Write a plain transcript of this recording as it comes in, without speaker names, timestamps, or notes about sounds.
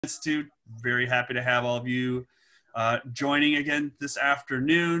Institute. Very happy to have all of you joining again this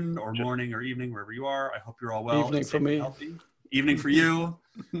afternoon or morning or evening, wherever you are. I hope you're all well. Evening for me. Healthy. Evening for you.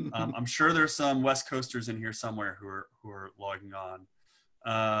 I'm sure there's some West Coasters in here somewhere who are logging on.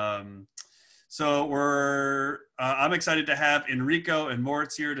 I'm excited to have Enrico and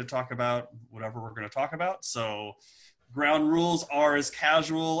Moritz here to talk about whatever we're going to talk about. So ground rules are as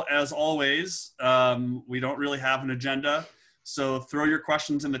casual as always. We don't really have an agenda. So throw your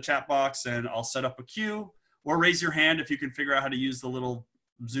questions in the chat box and I'll set up a queue, or raise your hand if you can figure out how to use the little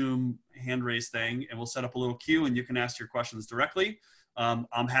Zoom hand raise thing, and we'll set up a little queue and you can ask your questions directly.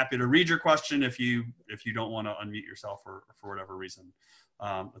 I'm happy to read your question if you don't want to unmute yourself or for whatever reason.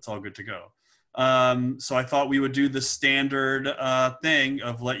 It's all good to go. So I thought we would do the standard thing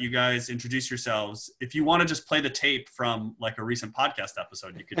of let you guys introduce yourselves. If you want to just play the tape from like a recent podcast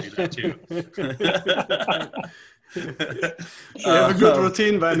episode, you could do that too. We have a good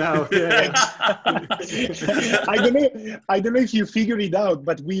routine by now. Yeah. I don't know if you figure it out,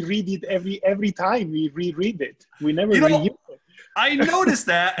 but we read it every time we reread it. We never read it. I noticed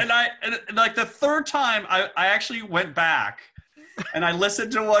that, and like the third time I actually went back and I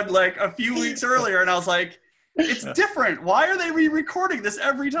listened to one like a few weeks earlier, and I was like, it's different. Why are they re-recording this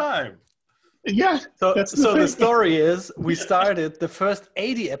every time? Yeah. So the story is, we started the first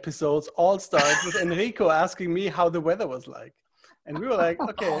 80 episodes all start with Enrico asking me how the weather was like. And we were like,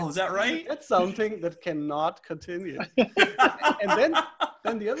 okay, oh, is that right? That's something that cannot continue. And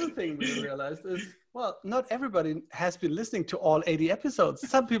then the other thing we realized is, well, not everybody has been listening to all 80 episodes.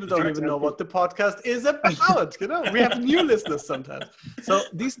 Some people don't even know what the podcast is about. You know, we have new listeners sometimes. So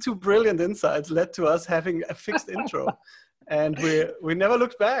these two brilliant insights led to us having a fixed intro. And we never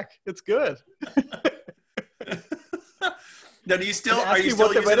looked back. It's good. Now, are you still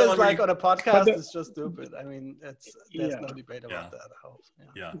what the weather is like on a podcast is just stupid. I mean, there's no debate about that. I hope.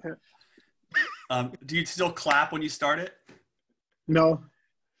 Yeah. Do you still clap when you start it? No.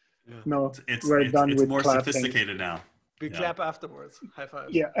 Yeah. No. It's more sophisticated now. We clap afterwards. High five.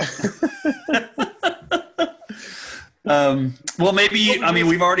 Yeah. Well, maybe. I mean,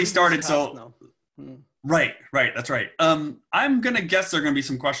 we've already started, so. Right. That's right. I'm going to guess there are going to be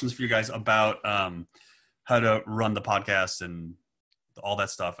some questions for you guys about how to run the podcast and all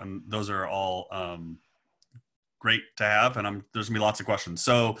that stuff. And those are all great to have. And there's going to be lots of questions.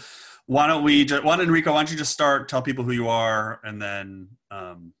 So why don't Enrico, why don't you just start, tell people who you are, and then,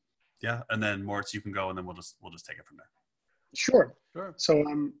 and then Moritz, you can go, and then we'll just take it from there. Sure. So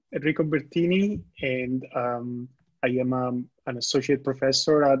I'm Enrico Bertini, and I am an associate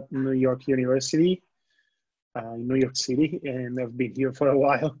professor at New York University. In New York City, and I've been here for a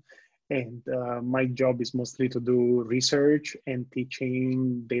while. And my job is mostly to do research and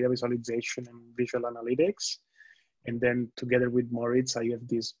teaching data visualization and visual analytics. And then together with Moritz, I have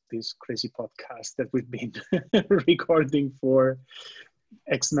this crazy podcast that we've been recording for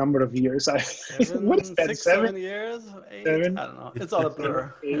X number of years. What is that? 7 years? 8? 7? I don't know. It's all a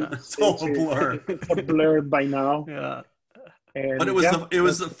blur. It's all a blur. It's a blur by now. Yeah. And but it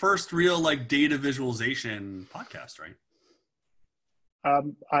was the first real like data visualization podcast, right?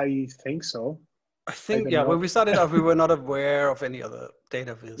 I think so. I think when we started out, we were not aware of any other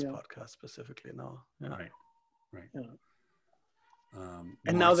data viz podcast specifically. No. Yeah. Right. Yeah.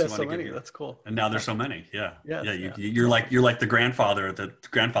 And now there's so many. That's cool. And now there's so many. Yeah. Yes, You're like the grandfather. The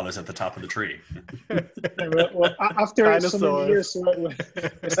grandfather's at the top of the tree. well, after so many years,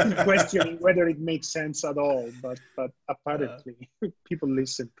 we're still questioning whether it makes sense at all. But apparently, people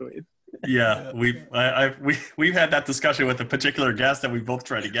listen to it. Yeah, we've had that discussion with a particular guest that we both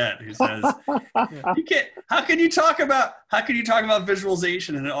try to get, who says, "You can't. How can you talk about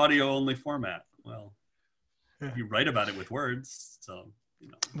visualization in an audio only format?" Well, you write about it with words, so you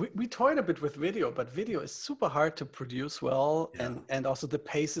know. We toyed a bit with video, but video is super hard to produce well, and also the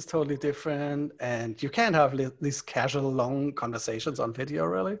pace is totally different, and you can't have these casual long conversations on video,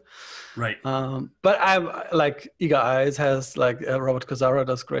 really. Right. But I'm like Eager Eyes has like Robert Kozara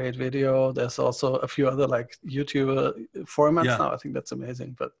does great video. There's also a few other like YouTube formats now. I think that's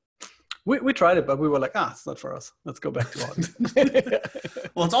amazing, but. We tried it, but we were like, it's not for us. Let's go back to audio.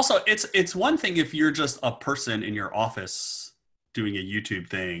 Well, it's one thing if you're just a person in your office doing a YouTube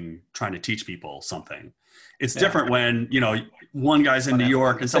thing, trying to teach people something. It's different when, one guy's in New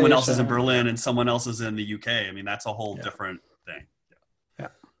York and someone else is in Berlin and someone else is in the UK. I mean, that's a whole different thing.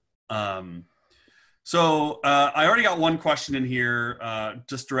 Yeah. So I already got one question in here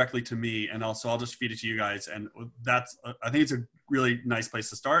just directly to me, and also I'll just feed it to you guys. And I think it's a really nice place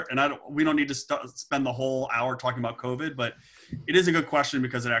to start. And we don't need to spend the whole hour talking about COVID, but it is a good question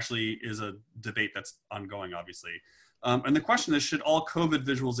because it actually is a debate that's ongoing, obviously. And the question is, should all COVID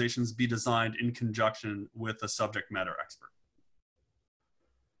visualizations be designed in conjunction with a subject matter expert?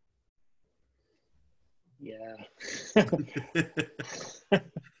 Yeah.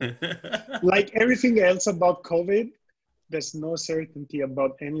 Like everything else about COVID, there's no certainty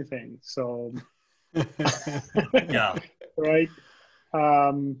about anything. So, yeah. Right.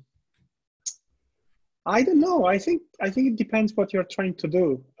 I don't know. I think it depends what you're trying to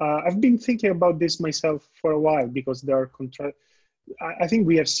do. I've been thinking about this myself for a while because there are I think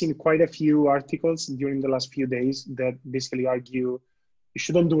we have seen quite a few articles during the last few days that basically argue you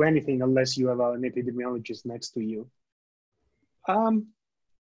shouldn't do anything unless you have an epidemiologist next to you.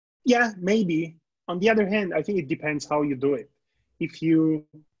 Yeah, maybe. On the other hand, I think it depends how you do it. If you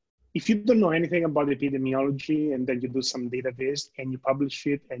don't know anything about epidemiology and then you do some data viz and you publish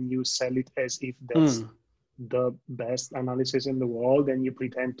it and you sell it as if that's the best analysis in the world and you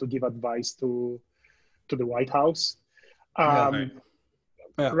pretend to give advice to the White House,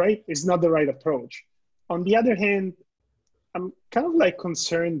 right? It's not the right approach. On the other hand, I'm kind of like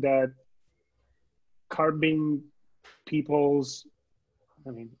concerned that curbing people's,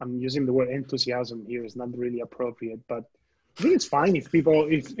 I mean, I'm using the word enthusiasm here, is not really appropriate, but I think it's fine if people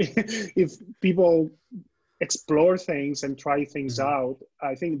if people explore things and try things out.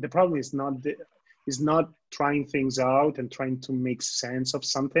 I think the problem is not trying things out and trying to make sense of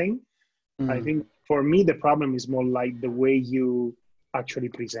something. I think for me the problem is more like the way you actually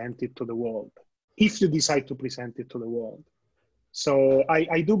present it to the world, if you decide to present it to the world. So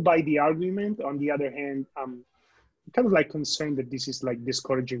I do buy the argument. On the other hand, I'm kind of like concerned that this is like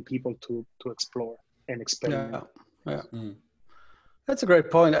discouraging people to explore and experiment. Yeah. That's a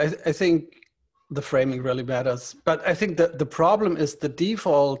great point. I think the framing really matters. But I think that the problem is the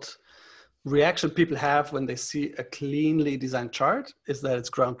default reaction people have when they see a cleanly designed chart is that it's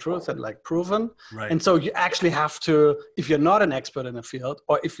ground truth and like proven. Right. And so you actually have to, if you're not an expert in a field,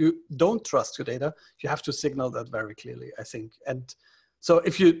 or if you don't trust your data, you have to signal that very clearly, I think. And so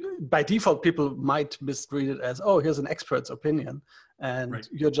if you, by default, people might misread it as, oh, here's an expert's opinion. And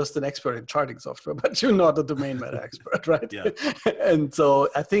you're just an expert in charting software, but you're not a domain matter expert, right? Yeah. And so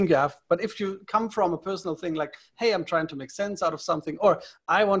I think you have, but if you come from a personal thing like, hey, I'm trying to make sense out of something, or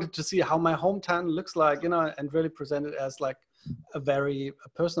I wanted to see how my hometown looks like, you know, and really present it as like a very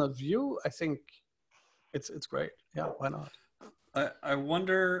personal view, I think it's great. Yeah, why not? I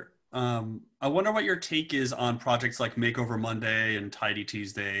wonder what your take is on projects like Makeover Monday and Tidy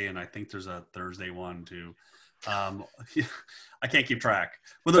Tuesday, and I think there's a Thursday one too. I can't keep track.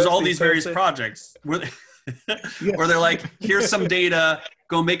 Well, there's all these various projects where where they're like, here's some data,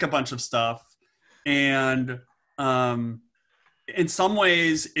 go make a bunch of stuff. And in some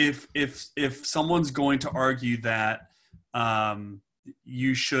ways, if someone's going to argue that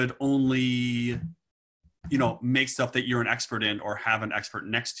you should only, you know, make stuff that you're an expert in or have an expert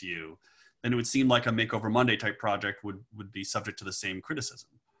next to you, then it would seem like a Makeover Monday type project would be subject to the same criticism.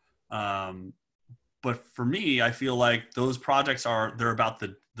 But for me, I feel like those projects they're about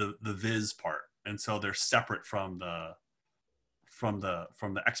the viz part. And so they're separate from the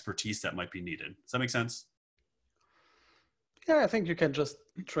expertise that might be needed. Does that make sense? Yeah, I think you can just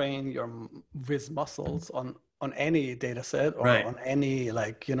train your viz muscles on any data set or on any,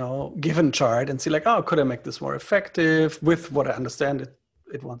 like, you know, given chart and see like, oh, could I make this more effective with what I understand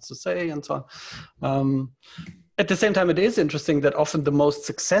it wants to say and so on. At the same time, it is interesting that often the most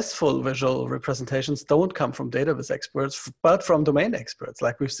successful visual representations don't come from data viz experts, but from domain experts.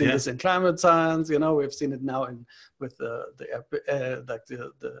 Like we've seen this in climate science, you know, we've seen it now with the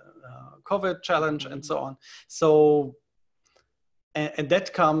COVID challenge and so on. So, and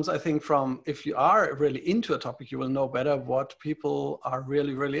that comes, I think, from if you are really into a topic, you will know better what people are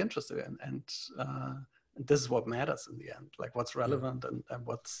really, really interested in. And this is what matters in the end, like what's relevant and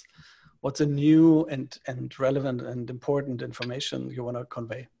what's a new and relevant and important information you want to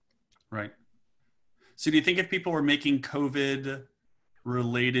convey. Right. So do you think if people were making COVID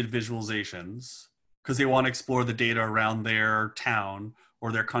related visualizations because they want to explore the data around their town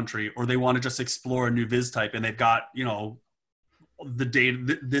or their country, or they want to just explore a new viz type and they've got, you know, the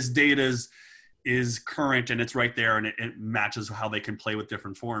data, this data is current and it's right there and it matches how they can play with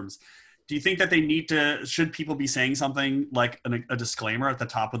different forms. Do you think that should people be saying something like a disclaimer at the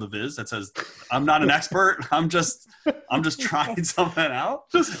top of the viz that says, I'm not an expert, I'm just trying something out?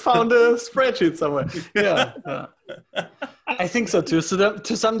 Just found a spreadsheet somewhere. Yeah. I think so too. So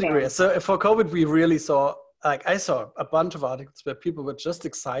to some degree. So for COVID, we really saw, like I saw a bunch of articles where people were just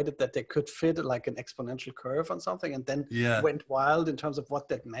excited that they could fit like an exponential curve on something and then went wild in terms of what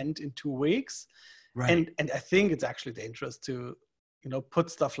that meant in 2 weeks. Right. And I think it's actually dangerous to, you know, put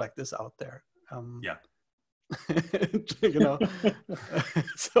stuff like this out there. you know.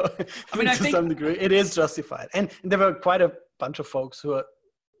 So I mean, to some degree, it is justified. And there were quite a bunch of folks who are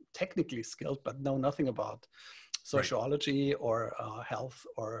technically skilled, but know nothing about sociology or health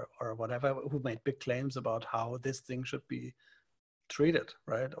or whatever, who made big claims about how this thing should be treated,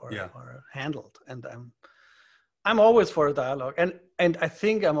 right, or handled. And I'm always for a dialogue, and I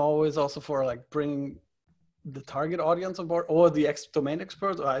think I'm always also for like bringing the target audience on board, or the domain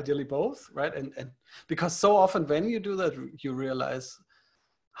experts, or ideally both, right? And because so often when you do that, you realize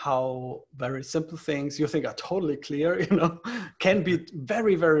how very simple things you think are totally clear, you know, can be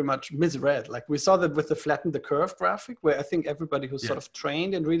very, very much misread. Like we saw that with the flatten the curve graphic, where I think everybody who's sort of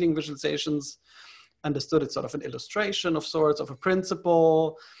trained in reading visualizations understood it's sort of an illustration of sorts, of a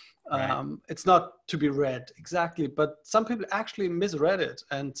principle. It's not to be read exactly, but some people actually misread it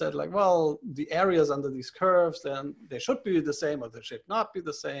and said like, well, the areas under these curves, then they should be the same or they should not be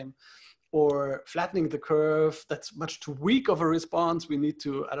the same. Or flattening the curve, that's much too weak of a response. We need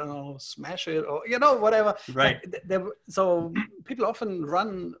to, I don't know, smash it, or, you know, whatever. Right. So people often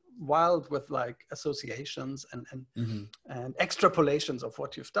run wild with like associations and extrapolations of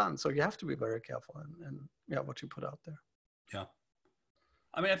what you've done. So you have to be very careful and what you put out there. Yeah.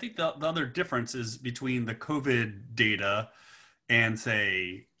 I mean, I think the other difference is between the COVID data and,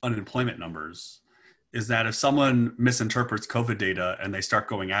 say, unemployment numbers, is that if someone misinterprets COVID data and they start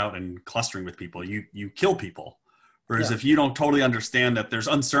going out and clustering with people, you kill people. Whereas if you don't totally understand that there's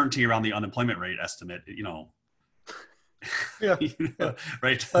uncertainty around the unemployment rate estimate, you know,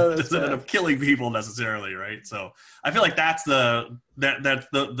 right? Doesn't end up killing people necessarily, right? So I feel like that's the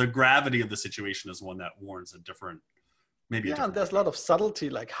gravity of the situation is one that warrants a different. And there's a lot of subtlety,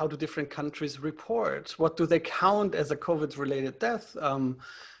 like how do different countries report? What do they count as a COVID-related death?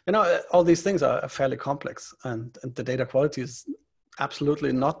 You know, all these things are fairly complex, and the data quality is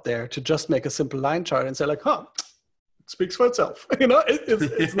absolutely not there to just make a simple line chart and say like, it speaks for itself. You know,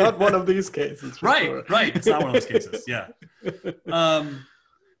 it's not one of these cases. Right. It's not one of those cases. Yeah.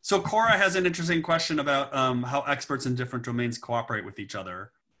 So Cora has an interesting question about how experts in different domains cooperate with each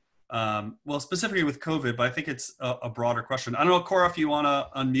other. Well, specifically with COVID, but I think it's a broader question. I don't know, Cora, if you want to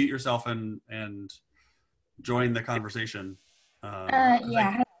unmute yourself and join the conversation.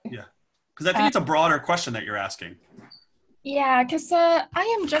 Because I think it's a broader question that you're asking. Yeah, because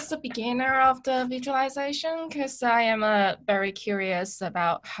I am just a beginner of the visualization, because I am very curious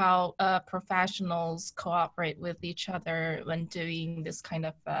about how professionals cooperate with each other when doing this kind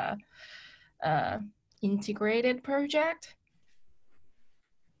of integrated project.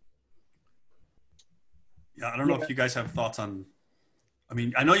 Yeah, I don't know if you guys have thoughts on, I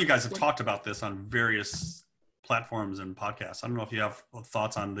mean, I know you guys have talked about this on various platforms and podcasts. I don't know if you have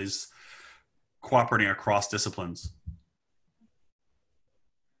thoughts on these cooperating across disciplines.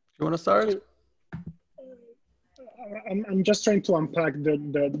 You want to start? I'm just trying to unpack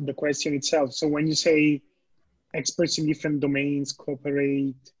the question itself. So when you say experts in different domains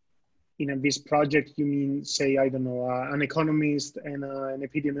cooperate in this project, you mean, say, I don't know, an economist and an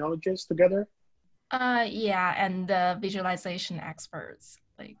epidemiologist together? Yeah, and the visualization experts,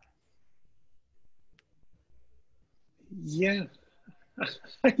 like. Yeah,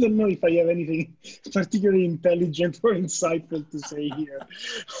 I don't know if I have anything particularly intelligent or insightful to say here.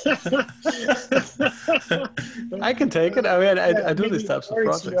 I can take it. I mean, I do these types of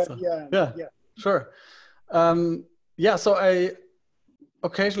projects. So. Sure. So I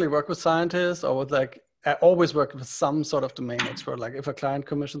occasionally work with scientists, or with I always work with some sort of domain expert. Like if a client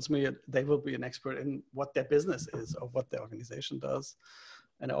commissions me, they will be an expert in what their business is or what their organization does.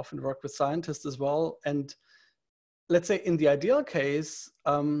 And I often work with scientists as well. And let's say in the ideal case,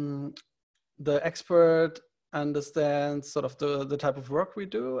 the expert understands sort of the type of work we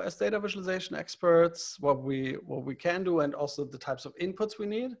do as data visualization experts, what we can do, and also the types of inputs we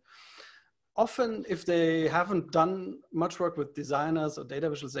need. Often, if they haven't done much work with designers or data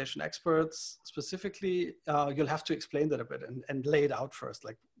visualization experts specifically, you'll have to explain that a bit and lay it out first,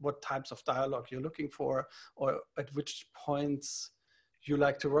 like what types of dialogue you're looking for, or at which points you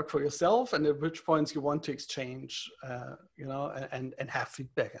like to work for yourself, and at which points you want to exchange, and have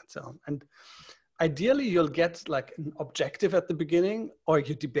feedback and so on. And ideally, you'll get like an objective at the beginning, or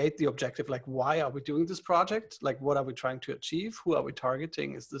you debate the objective, like why are we doing this project? Like what are we trying to achieve? Who are we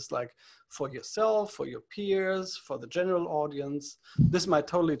targeting? Is this like for yourself, for your peers, for the general audience? This might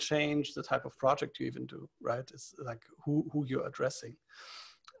totally change the type of project you even do, right? It's like who you're addressing.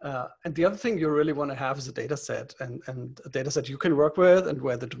 And the other thing you really want to have is a data set, and a data set you can work with, and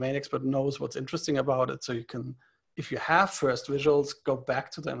where the domain expert knows what's interesting about it. So you can, if you have first visuals, go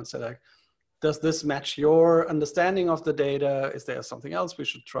back to them and say like, does this match your understanding of the data? Is there something else we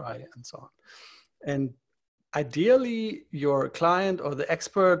should try? And so on. And ideally your client or the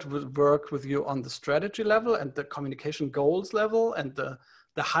expert would work with you on the strategy level and the communication goals level and the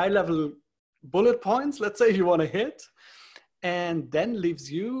high level bullet points, let's say, you want to hit, and then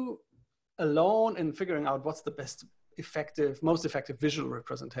leaves you alone in figuring out what's the most effective visual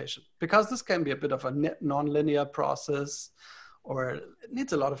representation, because this can be a bit of a non-linear process, or it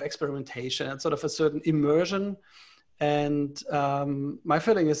needs a lot of experimentation and sort of a certain immersion. And my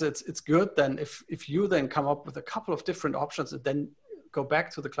feeling is it's good then if you then come up with a couple of different options and then go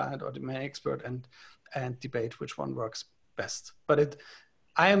back to the client or the main expert and debate which one works best. But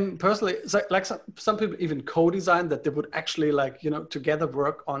I am personally, like some people even co-design that they would actually together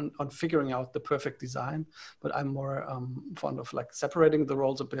work on figuring out the perfect design. But I'm more fond of like separating the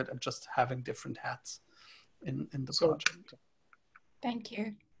roles a bit and just having different hats in the project. Thank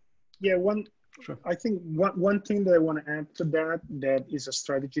you. Yeah, Sure. I think one thing that I want to add to that is a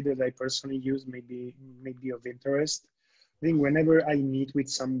strategy that I personally use, maybe of interest. I think whenever I meet with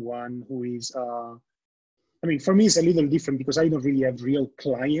someone who is, for me, it's a little different because I don't really have real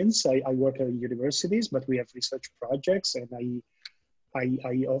clients. I work at universities, but we have research projects, and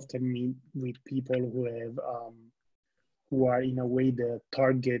I often meet with people who are in a way the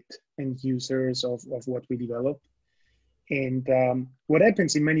target end users of what we develop. And what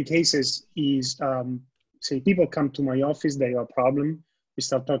happens in many cases is, say people come to my office, they have a problem. We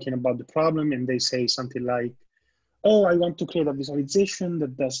start talking about the problem and they say something like, oh, I want to create a visualization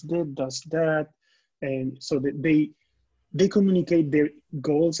that does this, does that. And so that they communicate their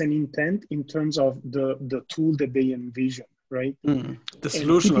goals and intent in terms of the tool that they envision, right? The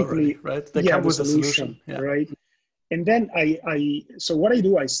solution already, right? They come with a solution, right? And then so what I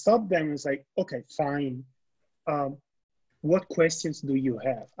do, I stop them and it's like, okay, fine. What questions do you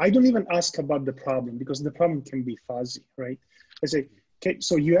have? I don't even ask about the problem because the problem can be fuzzy, right? I say, okay,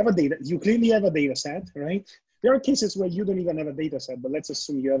 so you clearly have a data set, right? There are cases where you don't even have a data set, but let's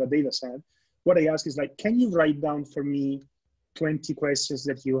assume you have a data set. What I ask is like, can you write down for me 20 questions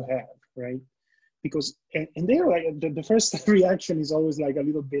that you have, right? Because, and they're like, the first reaction is always like a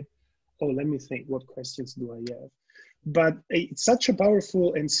little bit, oh, let me think, what questions do I have? But it's such a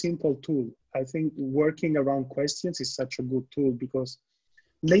powerful and simple tool. I think working around questions is such a good tool because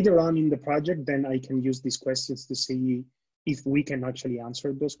later on in the project, then I can use these questions to see if we can actually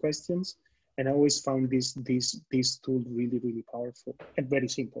answer those questions. And I always found this tool really, really powerful and very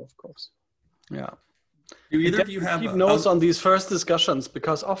simple, of course. Yeah. Do either of you have keep notes on these first discussions,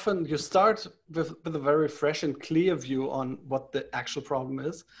 because often you start with a very fresh and clear view on what the actual problem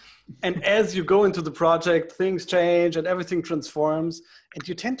is. And as you go into the project, things change and everything transforms, and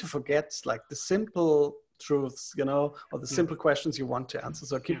you tend to forget like the simple truths, or the simple questions you want to answer.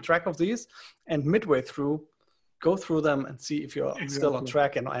 So keep track of these, and midway through, go through them and see if you're still on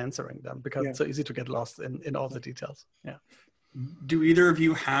track and answering them, because it's so easy to get lost in all the details. Yeah. Do either of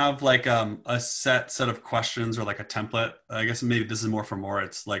you have like a set of questions or like a template? I guess maybe this is more for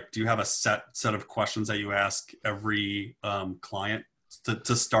Moritz. Like, do you have a set of questions that you ask every client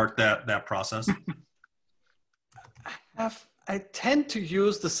to start that process? I tend to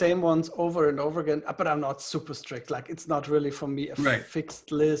use the same ones over and over again, but I'm not super strict. Like, it's not really for me a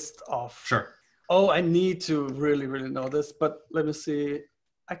fixed list of, oh, I need to really, really know this. But let me see.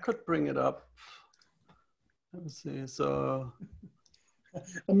 I could bring it up. Let me see. So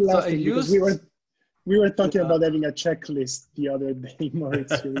I'm laughing because we were talking about having a checklist the other day,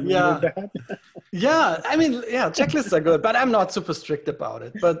 Moritz. You remember that? Checklists are good, but I'm not super strict about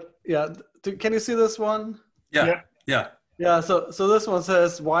it. But can you see this one? Yeah. So this one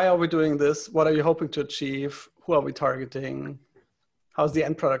says, why are we doing this? What are you hoping to achieve? Who are we targeting? How's the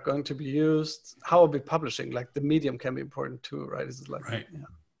end product going to be used? How are we publishing? Like the medium can be important too, right? Is it like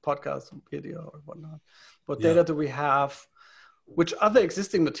podcast or video or whatnot? What data do we have? Which other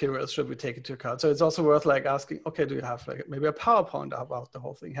existing materials should we take into account? So it's also worth like asking, okay, do you have like maybe a PowerPoint about the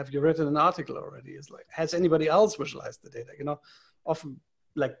whole thing? Have you written an article already? Is like, has anybody else visualized the data? Often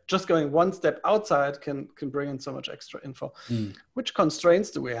like just going one step outside can bring in so much extra info. Which constraints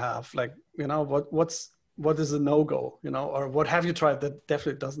do we have? Like, what is a no-go, or what have you tried that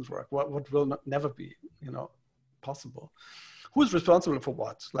definitely doesn't work? What will never be, possible? Who's responsible for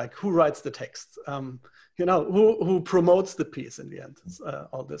what? Like, who writes the text? Who promotes the piece in the end?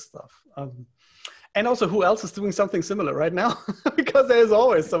 All this stuff. And also, who else is doing something similar right now? Because there's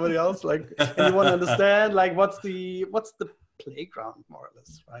always somebody else. Like, and you want to understand, like, what's the playground, more or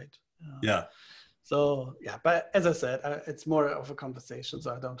less, right? So but as I said, it's more of a conversation,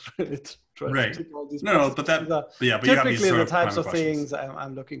 so I don't really try to take all these. But typically the types of things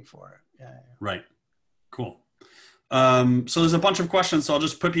I'm looking for. Right. Cool. So there's a bunch of questions, so I'll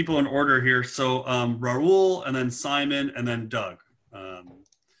just put people in order here. So Raul, and then Simon, and then Doug.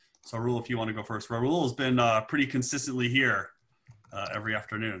 So Raul, if you want to go first. Raul has been pretty consistently here every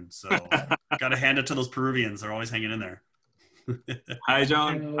afternoon. So got to hand it to those Peruvians. They're always hanging in there. Hi,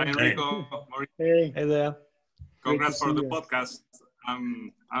 John. Hi, Enrico. Hey there. Congrats for the podcast.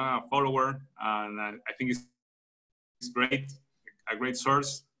 I'm a follower, and I think it's great, a great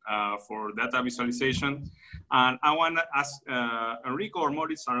source for data visualization. And I want to ask Enrico or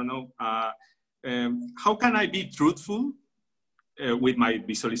Moritz, I don't know, how can I be truthful with my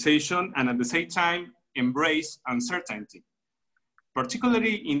visualization and at the same time embrace uncertainty,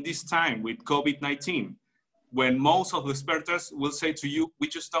 particularly in this time with COVID-19, when most of the experts will say to you, we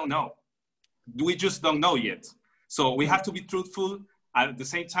just don't know. We just don't know yet. So we have to be truthful. At the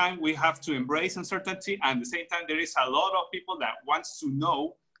same time, we have to embrace uncertainty. And at the same time, there is a lot of people that wants to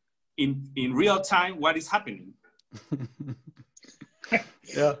know in real time what is happening.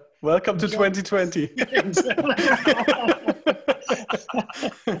 Yeah. Welcome to 2020.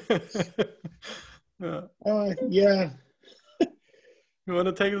 Yeah. You want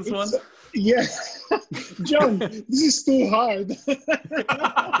to take this one? Yeah. John, this is too hard.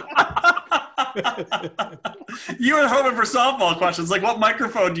 You were hoping for softball questions. Like, what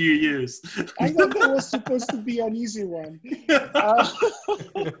microphone do you use? I thought that was supposed to be an easy one.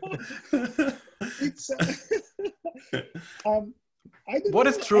 What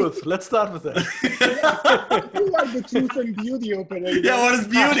is truth? Let's start with that. You are the truth and beauty operator. Yeah, what is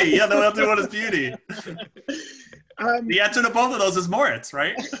beauty? Yeah, no, what is beauty? The answer to both of those is Moritz,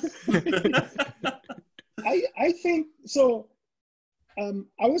 right? I think so.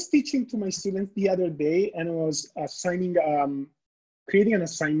 I was teaching to my students the other day, and I was creating an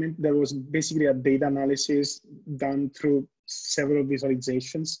assignment that was basically a data analysis done through several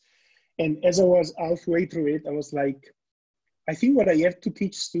visualizations. And as I was halfway through it, I was like, I think what I have to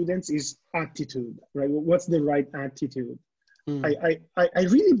teach students is attitude, right? What's the right attitude? I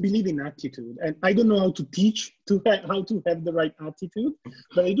really believe in attitude, and I don't know how to teach how to have the right attitude,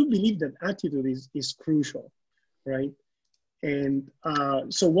 but I do believe that attitude is crucial, right? And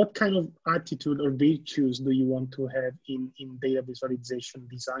so what kind of attitude or virtues do you want to have in data visualization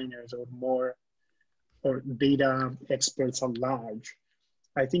designers or data experts at large?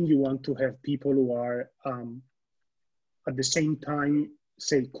 I think you want to have people who are at the same time,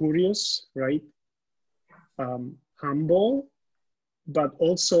 say, curious, right? Humble, but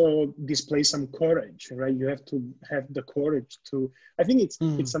also display some courage, right? You have to have the courage to, I think it's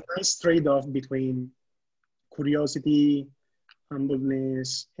a nice trade-off between curiosity,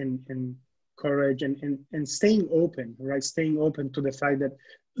 humbleness, and courage, and staying open, right? Staying open to the fact that,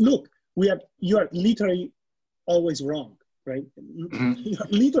 look, you are literally always wrong, right? You're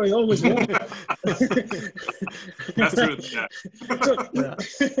literally always wrong. That's true, yeah. Yeah.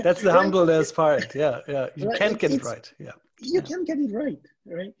 That's the humbleness part, yeah. You right. can't get it right, yeah. You can get it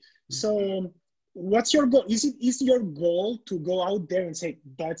right? So what's your goal? Is your goal to go out there and say,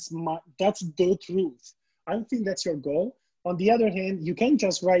 that's the truth? I don't think that's your goal. On the other hand, you can't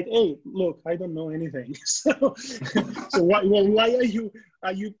just write, hey, look, I don't know anything. So why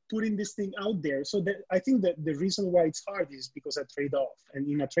are you putting this thing out there? So I think that the reason why it's hard is because a trade-off. And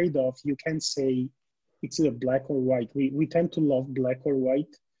in a trade-off, you can't say it's either black or white. We tend to love black or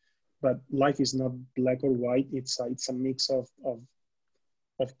white, but life is not black or white. It's a mix of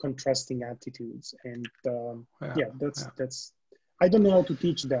contrasting attitudes. And that's I don't know how to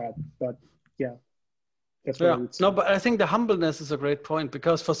teach that, but yeah. No, but I think the humbleness is a great point,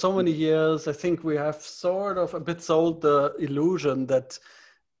 because for so many years, I think we have sort of a bit sold the illusion that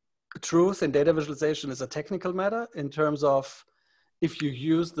truth in data visualization is a technical matter in terms of if you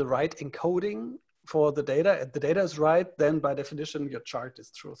use the right encoding for the data is right, then by definition, your chart is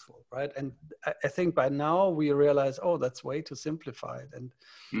truthful, right? And I think by now we realize, oh, that's way too simplified. And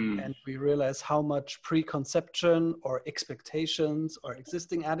we realize how much preconception or expectations or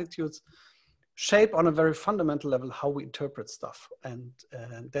existing attitudes shape on a very fundamental level how we interpret stuff. And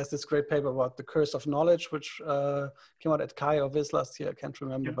there's this great paper about the curse of knowledge, which came out at Kai or Viz last year, I can't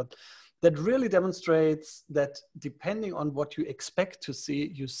remember, but that really demonstrates that depending on what you expect to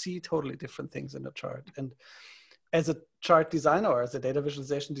see, you see totally different things in a chart. And as a chart designer or as a data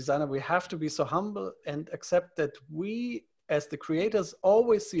visualization designer, we have to be so humble and accept that we, as the creators,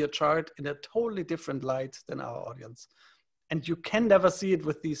 always see a chart in a totally different light than our audience. And you can never see it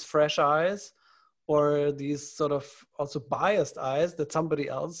with these fresh eyes or these sort of also biased eyes that somebody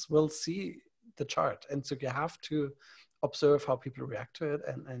else will see the chart. And so you have to observe how people react to it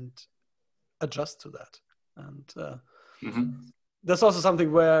and adjust to that. And that's also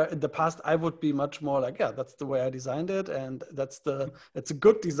something where in the past I would be much more like, yeah, that's the way I designed it, and it's a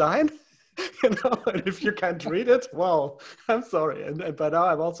good design. And if you can't read it, well, I'm sorry. And by now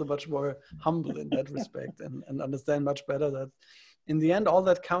I'm also much more humble in that respect, and understand much better that in the end, all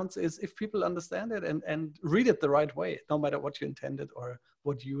that counts is if people understand it and read it the right way, no matter what you intended or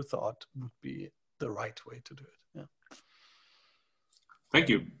what you thought would be the right way to do it. Yeah. Thank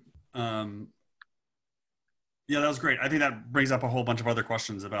you. Yeah, that was great. I think that brings up a whole bunch of other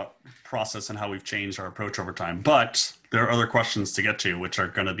questions about process and how we've changed our approach over time. But there are other questions to get to, which are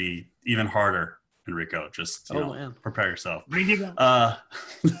going to be even harder, Enrico. Just prepare yourself. Now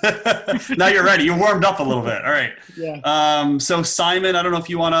you're ready. You warmed up a little bit. All right. Yeah. So Simon, I don't know if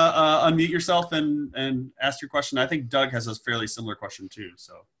you want to unmute yourself and ask your question. I think Doug has a fairly similar question too.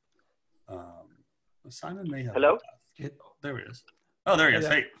 So Simon may have. Hello. There he is. Oh, there he is.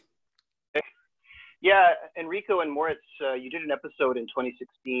 Hey. Yeah, Enrico and Moritz, you did an episode in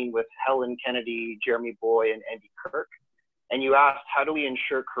 2016 with Helen Kennedy, Jeremy Boy, and Andy Kirk, and you asked, how do we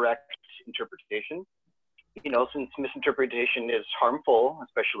ensure correct interpretation? Since misinterpretation is harmful,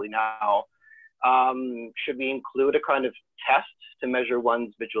 especially now, should we include a kind of test to measure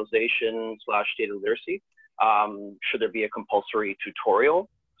one's visualization / data literacy? Should there be a compulsory tutorial?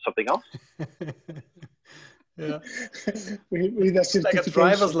 Something else? Yeah, with a like a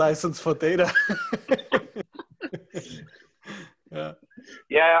driver's license for data.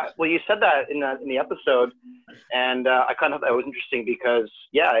 Yeah. Well, you said that in the episode, and I kind of thought it was interesting because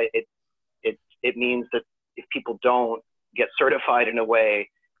it means that if people don't get certified in a way,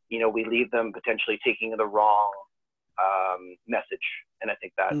 we leave them potentially taking the wrong message, and I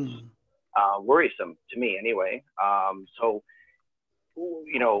think that's worrisome to me anyway. So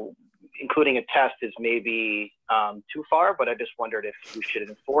including a test is maybe too far, but I just wondered if we should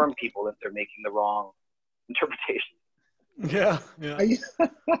inform people if they're making the wrong interpretation. Yeah.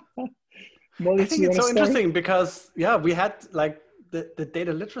 Moritz, I think it's so interesting because, we had like the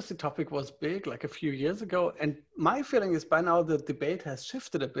data literacy topic was big like a few years ago. And my feeling is by now the debate has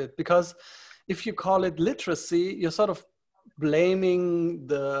shifted a bit, because if you call it literacy, you're sort of blaming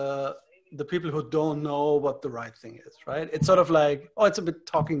the people who don't know what the right thing is, right? It's sort of like, it's a bit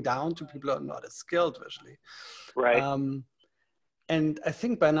talking down to people who are not as skilled visually. Right. And I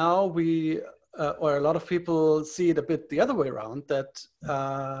think by now or a lot of people see it a bit the other way around, that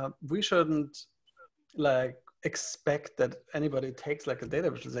we shouldn't like expect that anybody takes like a data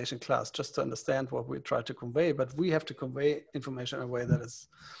visualization class just to understand what we try to convey, but we have to convey information in a way that is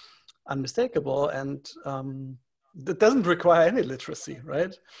unmistakable, and that doesn't require any literacy,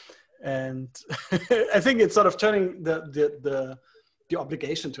 right? And I think it's sort of turning the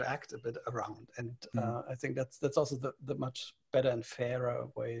obligation to act a bit around. And I think that's also the much better and fairer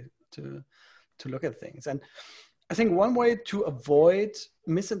way to look at things. And I think one way to avoid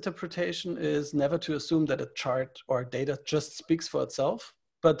misinterpretation is never to assume that a chart or data just speaks for itself.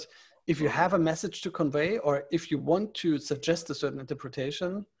 But if you have a message to convey, or if you want to suggest a certain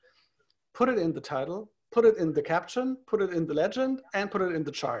interpretation, put it in the title, put it in the caption, put it in the legend, and put it in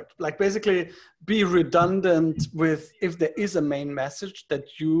the chart. Like basically be redundant with if there is a main message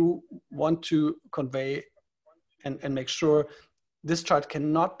that you want to convey, and make sure this chart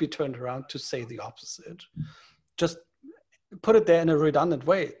cannot be turned around to say the opposite. Just put it there in a redundant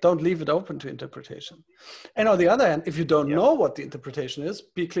way. Don't leave it open to interpretation. And on the other hand, if you don't know what the interpretation is,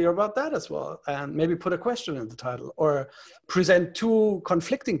 be clear about that as well. And maybe put a question in the title, or present two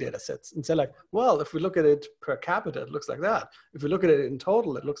conflicting data sets and say like, well, if we look at it per capita, it looks like that. If we look at it in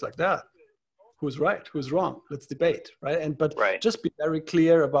total, it looks like that. Who's right? Who's wrong? Let's debate, right? But just be very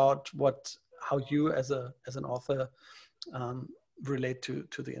clear about how you as an author relate to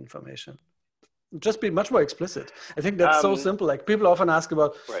the information. Just be much more explicit. I think that's so simple. Like people often ask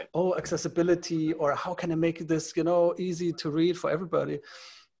about, accessibility, or how can I make this, easy to read for everybody?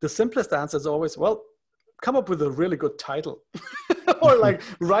 The simplest answer is always, well, come up with a really good title, or like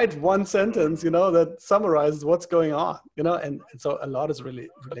write one sentence, that summarizes what's going on, and so a lot is really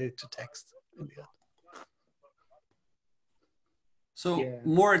related to text in the end. So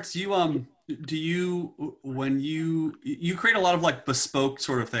Moritz, when you create a lot of like bespoke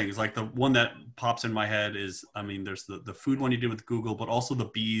sort of things, like the one that pops in my head is, there's the food one you did with Google, but also the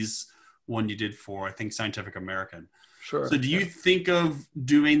bees one you did for, I think, Scientific American. Sure. So do you think of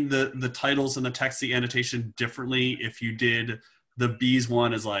doing the titles and the text, the annotation differently if you did the bees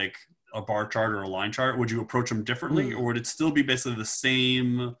one as like a bar chart or a line chart? Would you approach them differently, or would it still be basically the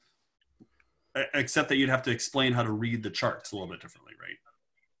same, except that you'd have to explain how to read the charts a little bit differently, right?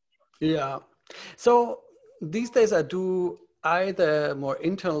 Yeah. So these days I do either more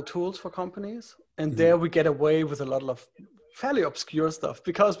internal tools for companies, and there we get away with a lot of fairly obscure stuff,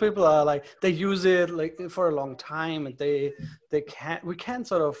 because people are like, they use it like for a long time, and we can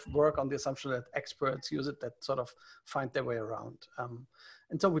sort of work on the assumption that experts use it that sort of find their way around.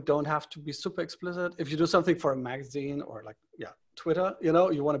 And so we don't have to be super explicit. If you do something for a magazine or like, Twitter, you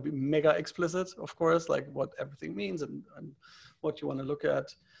want to be mega explicit, of course, like what everything means and what you want to look at.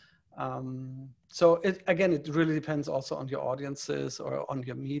 So it really depends also on your audiences or on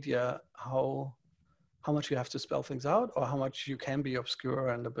your media, how much you have to spell things out, or how much you can be obscure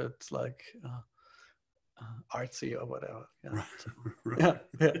and a bit like artsy or whatever. Yeah. Right.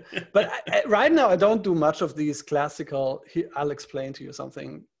 Yeah. But right now I don't do much of these classical, I'll explain to you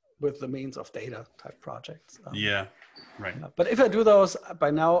something with the means of data type projects. Right. But if I do those,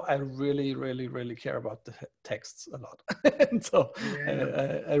 by now I really, really, really care about the texts a lot. And so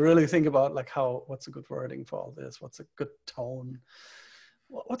I really think about like what's a good wording for all this? What's a good tone?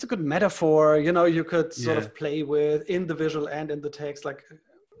 What's a good metaphor? You could sort of play with in the visual and in the text. Like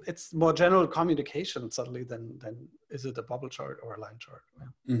it's more general communication suddenly than is it a bubble chart or a line chart?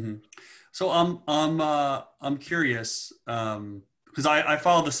 Yeah. Mm-hmm. So I'm curious because I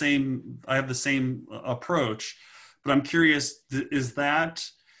follow the same. I have the same approach. But I'm curious, is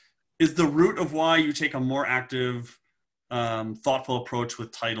the root of why you take a more active, thoughtful approach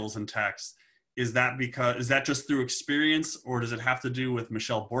with titles and text? Is that just through experience, or does it have to do with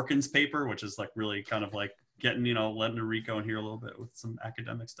Michelle Borkin's paper, which is like really kind of like getting, letting Enrico in here a little bit with some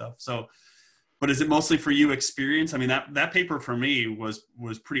academic stuff? So, but is it mostly for you experience? I mean, that paper for me was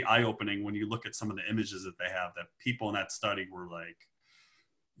pretty eye-opening when you look at some of the images that they have, that people in that study were like,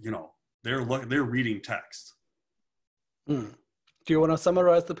 they're reading text. Do you want to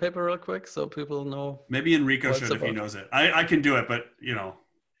summarize the paper real quick so people know? Maybe Enrico should if he knows it. I can do it, but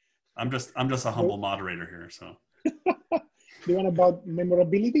I'm just a humble moderator here. So. The one about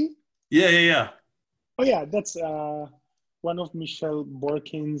memorability? Yeah. Oh yeah, that's one of Michelle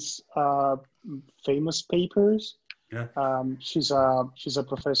Borkin's famous papers. Yeah. She's a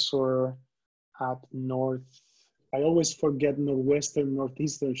professor at I always forget Northeastern.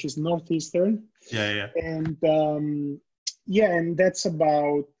 She's Northeastern. Yeah. And and that's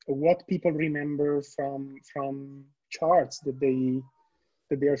about what people remember from charts that they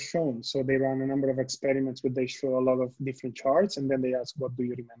are shown. So they run a number of experiments where they show a lot of different charts, and then they ask, what do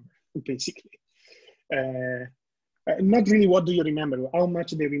you remember, basically. Not really what do you remember, how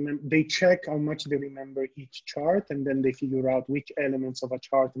much they remember. They check how much they remember each chart, and then they figure out which elements of a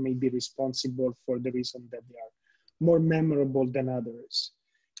chart may be responsible for the reason that they are more memorable than others.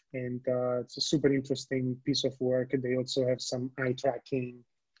 And it's a super interesting piece of work. They also have some eye tracking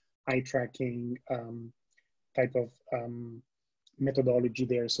type of methodology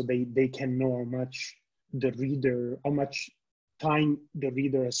there. So they can know how much time the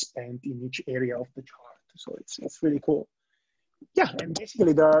reader has spent in each area of the chart. So it's really cool. Yeah, and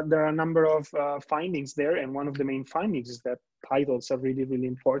basically there are a number of findings there. And one of the main findings is that titles are really, really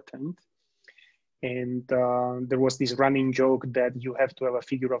important. And there was this running joke that you have to have a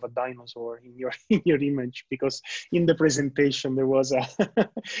figure of a dinosaur in your image, because in the presentation there was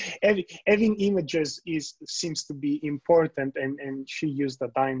having images seems to be important, and she used a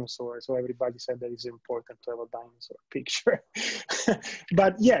dinosaur, so everybody said that it's important to have a dinosaur picture.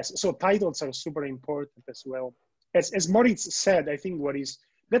 But yes, so titles are super important as well. As Moritz said, I think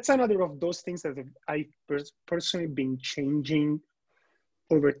that's another of those things that I personally been changing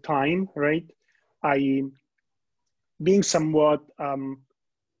over time, right? Being somewhat,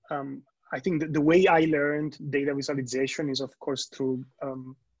 I think the way I learned data visualization is, of course, through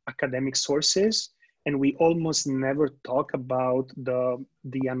academic sources, and we almost never talk about the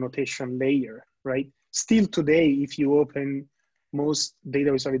annotation layer, right? Still today, if you open most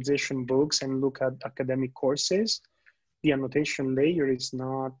data visualization books and look at academic courses, the annotation layer is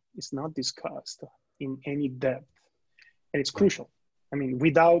not discussed in any depth, and it's crucial. I mean,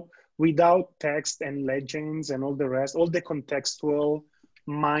 without text and legends and all the rest, all the contextual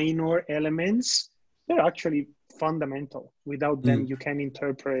minor elements, they're actually fundamental. Without them, you can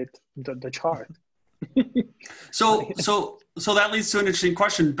interpret the chart. So that leads to an interesting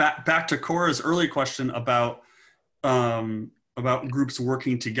question. Back to Cora's early question about groups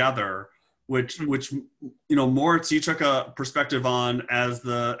working together, which Moritz, you took a perspective on as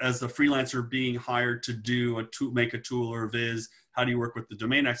the freelancer being hired to make a tool or a viz. How do you work with the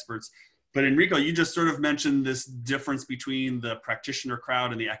domain experts? But Enrico, you just sort of mentioned this difference between the practitioner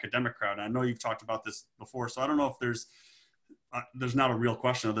crowd and the academic crowd. And I know you've talked about this before, so I don't know if there's not a real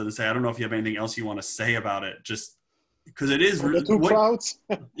question other than say, I don't know if you have anything else you want to say about it, just because it is the two crowds.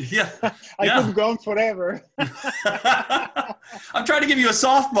 Yeah, I could go on forever. I'm trying to give you a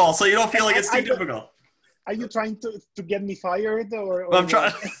softball so you don't feel like it's too difficult. Are you trying to get me fired, or Well, I'm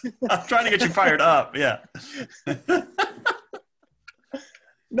trying to get you fired up. Yeah.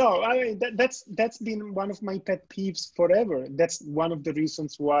 No, I mean that's been one of my pet peeves forever. That's one of the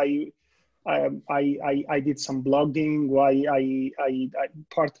reasons why I did some blogging, why I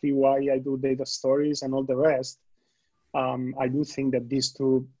partly why I do data stories and all the rest. I do think that these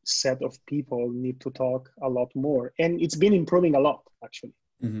two set of people need to talk a lot more, and it's been improving a lot actually.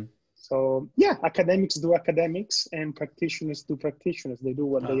 Mm-hmm. So yeah, academics do academics, and practitioners do practitioners. They do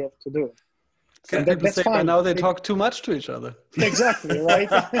what they have to do. So that's fine. By now they talk too much to each other. Exactly, right?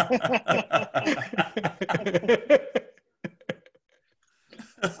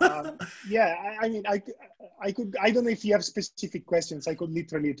 Yeah, I mean, I could. I don't know if you have specific questions. I could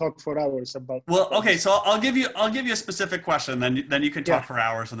literally talk for hours about. Well, okay, so I'll give you a specific question. Then you can talk for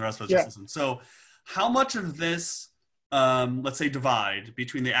hours, and the rest of us just listen. So, how much of this, let's say, divide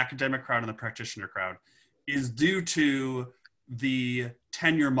between the academic crowd and the practitioner crowd is due to the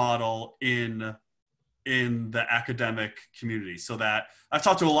tenure model in the academic community? So that I've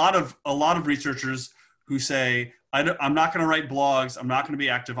talked to a lot of researchers who say, I'm not going to write blogs. I'm not going to be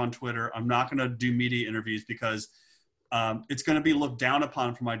active on Twitter. I'm not going to do media interviews because it's going to be looked down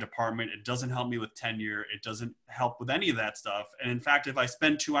upon from my department. It doesn't help me with tenure. It doesn't help with any of that stuff. And in fact, if I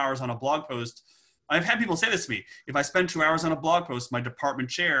spend 2 hours on a blog post, I've had people say this to me. If I spend 2 hours on a blog post, my department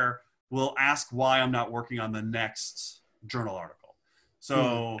chair will ask why I'm not working on the next journal article.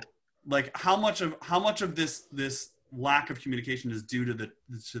 So like how much of this lack of communication is due to the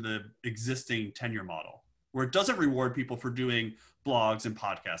existing tenure model, where it doesn't reward people for doing blogs and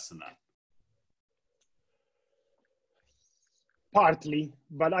podcasts and that? Partly,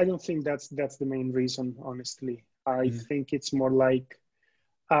 but I don't think that's the main reason, honestly. I think it's more like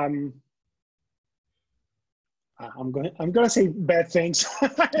I'm gonna say bad things.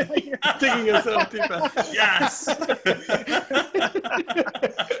 Taking yourself deeper. Yes.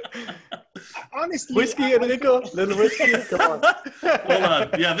 Honestly, whiskey, Enrico, little whiskey. Come on. Hold on.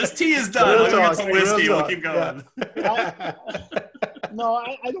 Yeah, this tea is done. We'll get some whiskey. We'll keep going. Yeah. No,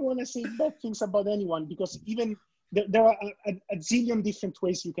 I don't want to say bad things about anyone, because even there are a zillion different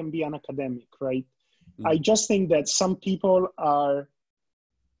ways you can be an academic, right? I just think that some people are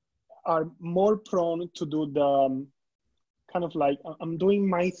more prone to do the kind of like, I'm doing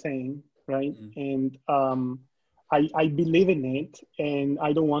my thing, right? And I believe in it, and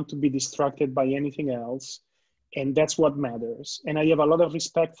I don't want to be distracted by anything else. And that's what matters. And I have a lot of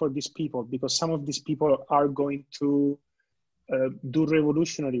respect for these people, because some of these people are going to do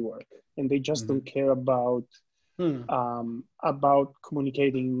revolutionary work, and they just don't care about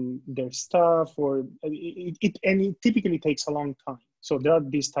communicating their stuff, or it typically takes a long time. So there are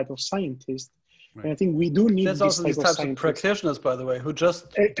these type of scientists. Right. And I think we do need There's also these types of practitioners, by the way, who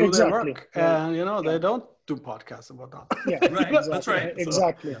just do their work. And, they don't do podcasts and whatnot. Yeah, right. Exactly. That's right.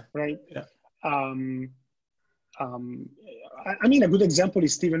 Exactly, right. Yeah. I mean, a good example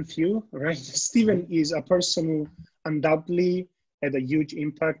is Stephen Few, right? Stephen is a person who undoubtedly had a huge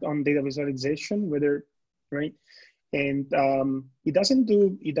impact on data visualization, right? And he doesn't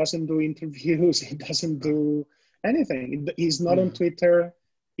do interviews. He doesn't do anything. He's not on Twitter.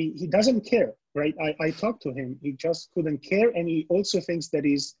 He doesn't care, right? I talked to him. He just couldn't care, and he also thinks that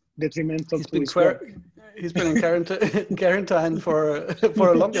is detrimental to his work. He's been in quarantine for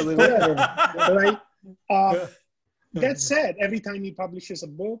longer than ever. Right? That said, every time he publishes a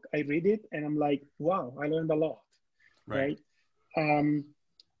book, I read it, and I'm like, wow, I learned a lot, right?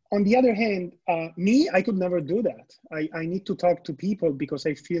 On the other hand, I could never do that. I need to talk to people, because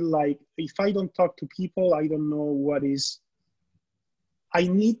I feel like if I don't talk to people, I don't know what is. I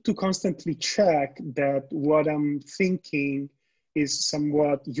need to constantly check that what I'm thinking is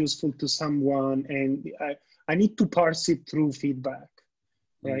somewhat useful to someone, and I need to parse it through feedback,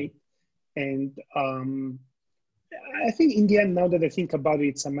 right? And I think in the end, now that I think about it,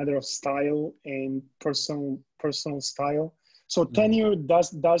 it's a matter of style and personal style. So tenure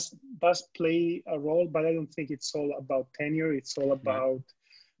does play a role, but I don't think it's all about tenure. It's all about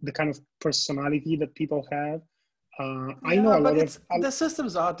the kind of personality that people have. I know a lot of the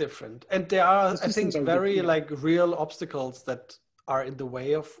systems are different, and there are, I think, very real obstacles that are in the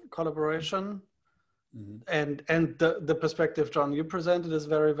way of collaboration. And the perspective, John, you presented is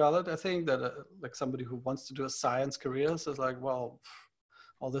very valid. I think that like somebody who wants to do a science career is like, well,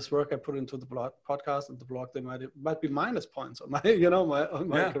 all this work I put into the blog podcast and the blog, they might be minus points on my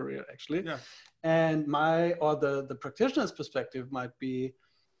my career actually. Yeah. And the practitioner's perspective might be,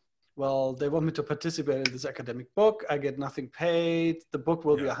 well, they want me to participate in this academic book. I get nothing paid. The book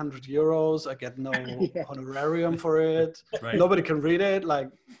will be €100. I get no honorarium for it. Right. Nobody can read it. Like,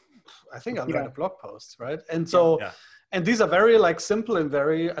 I think I'll write a blog post, right? And so, and these are very like simple and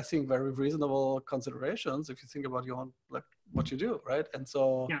very, I think, very reasonable considerations if you think about your own, like what you do, right? And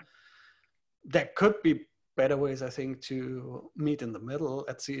so there could be better ways, I think, to meet in the middle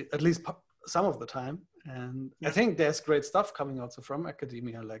at least some of the time. And I think there's great stuff coming also from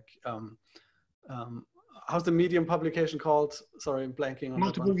academia, like how's the Medium publication called? Sorry, I'm blanking on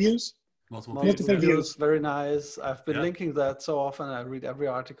multiple views. Multiple views, very nice. I've been linking that so often. I read every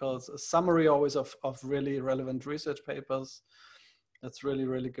article. It's a summary always of really relevant research papers. That's really,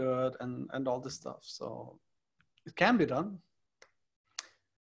 really good, and all this stuff. So it can be done.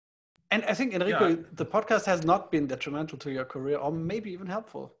 And I think, Enrico, the podcast has not been detrimental to your career, or maybe even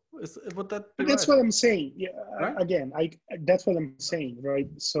helpful. Would that be That's right? what I'm saying. Yeah, right? Again, that's what I'm saying, right?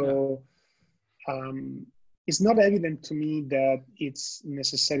 So it's not evident to me that it's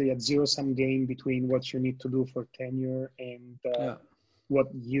necessarily a zero-sum game between what you need to do for tenure and what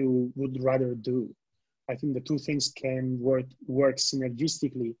you would rather do. I think the two things can work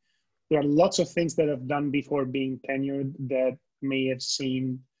synergistically. There are lots of things that I've done before being tenured that may have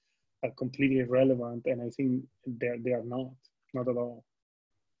seemed completely irrelevant, and I think they are not at all.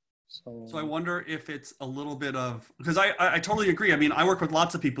 So I wonder if it's a little bit of, because I totally agree. I mean, I work with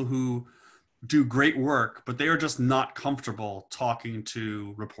lots of people who do great work, but they are just not comfortable talking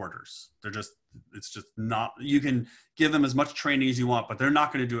to reporters. It's just not, you can give them as much training as you want, but they're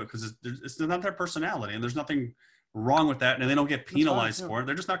not going to do it because it's not their personality, and there's nothing wrong with that, and they don't get penalized for it.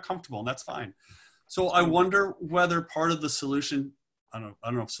 They're just not comfortable, and that's fine. So I wonder whether part of the solution, I don't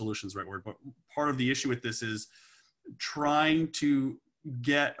know if solution is the right word, but part of the issue with this is trying to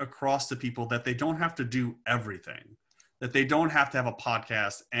get across to people that they don't have to do everything, that they don't have to have a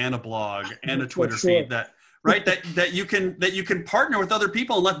podcast and a blog and a Twitter feed, that you can partner with other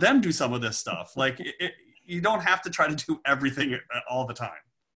people and let them do some of this stuff. Like you don't have to try to do everything all the time.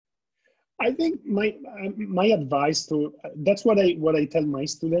 I think my advice that's what I tell my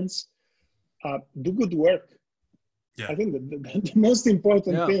students, do good work. Yeah. I think the most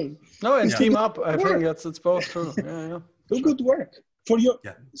important thing. No, and team up. I think it's both true. Do good work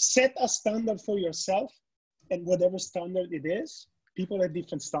set a standard for yourself, and whatever standard it is, people have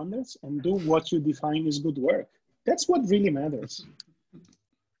different standards, and do what you define as good work. That's what really matters.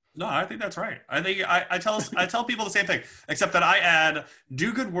 No, I think that's right. I think I tell people the same thing, except that I add,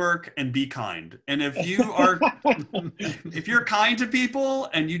 do good work and be kind. And if you're kind to people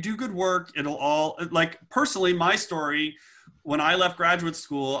and you do good work, it'll all, like personally, my story, when I left graduate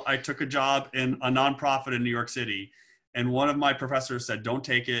school, I took a job in a nonprofit in New York City. And one of my professors said, don't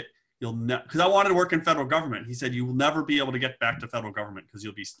take it. Because I wanted to work in federal government. He said, you will never be able to get back to federal government because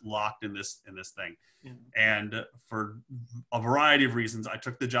you'll be locked in this thing. Yeah. And for a variety of reasons, I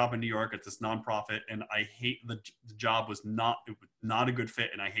took the job in New York at this nonprofit, and I hate the job was not a good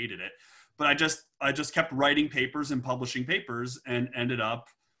fit, and I hated it. But I just kept writing papers and publishing papers, and ended up,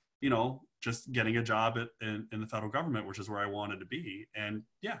 just getting a job in the federal government, which is where I wanted to be. And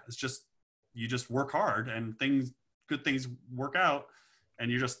it's just, you just work hard, and good things work out,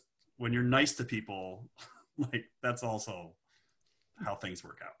 and when you're nice to people, like that's also how things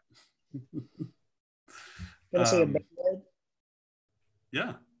work out. Can I say a bad word?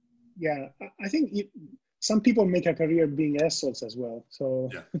 Yeah. Yeah, I think some people make a career being assholes as well.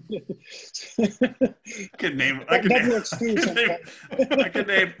 So I could name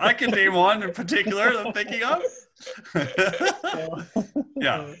one in particular that I'm thinking of.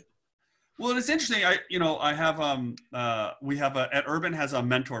 Yeah. Well, it's interesting. We have at Urban has a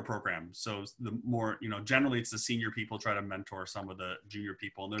mentor program. So the more, generally it's the senior people try to mentor some of the junior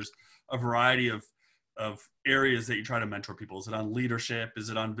people. And there's a variety of areas that you try to mentor people. Is it on leadership?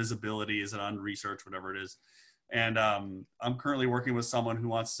 Is it on visibility? Is it on research? Whatever it is. And I'm currently working with someone who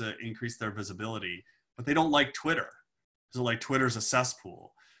wants to increase their visibility, but they don't like Twitter. So like Twitter's a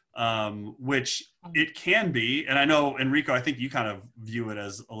cesspool. Which it can be. And I know, Enrico, I think you kind of view it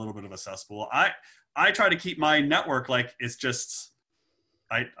as a little bit of a cesspool. I try to keep my network like it's just,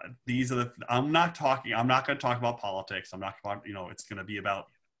 I'm not going to talk about politics. I'm not about, it's going to be about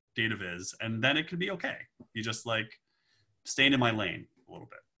data viz, and then it can be okay. You just like staying in my lane a little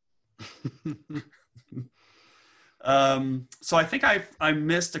bit. So I think I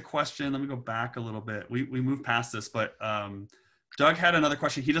missed a question. Let me go back a little bit. We moved past this, but, Doug had another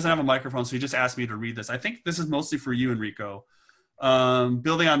question. He doesn't have a microphone, so he just asked me to read this. I think this is mostly for you, Enrico.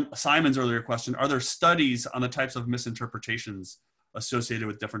 Building on Simon's earlier question, are there studies on the types of misinterpretations associated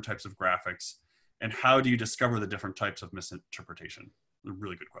with different types of graphics? And how do you discover the different types of misinterpretation? A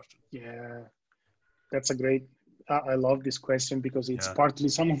really good question. Yeah, that's a great, I love this question because it's partly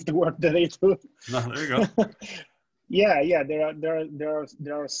some of the work that I do. No, there you go. Yeah.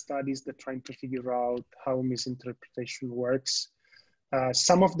 There are studies that trying to figure out how misinterpretation works.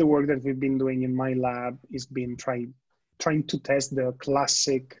 Some of the work that we've been doing in my lab is been trying to test the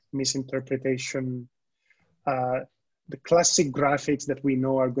classic misinterpretation, the classic graphics that we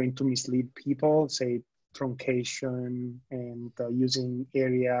know are going to mislead people, say truncation and using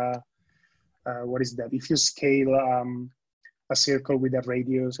area. What is that? If you scale a circle with a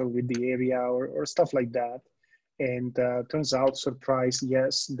radius or with the area or stuff like that. And turns out, surprise,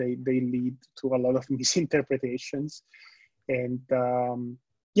 yes, they lead to a lot of misinterpretations. And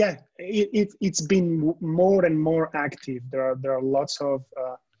yeah, it's been more and more active. There are lots of,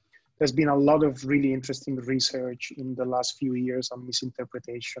 there's been a lot of really interesting research in the last few years on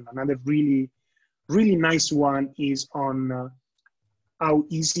misinterpretation. Another really nice one is on how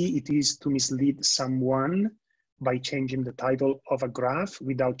easy it is to mislead someone by changing the title of a graph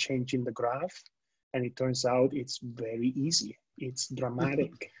without changing the graph. And it turns out it's very easy. It's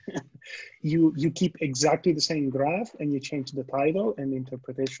dramatic. You keep exactly the same graph and you change the title and the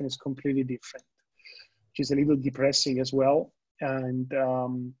interpretation is completely different, which is a little depressing as well. And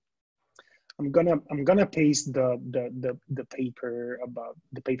I'm gonna paste the paper about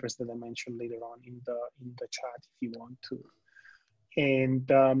the papers that I mentioned later on in the chat if you want to.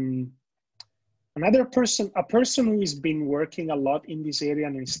 And a person who has been working a lot in this area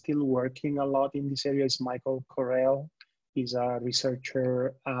and is still working a lot in this area is Michael Correll. He's a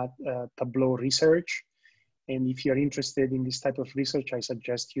researcher at Tableau Research. And if you're interested in this type of research, I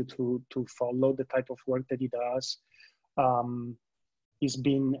suggest you to follow the type of work that he does. There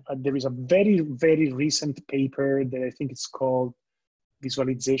is a very recent paper that I think it's called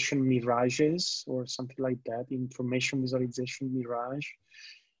Visualization Mirages or something like that, Information Visualization Mirage.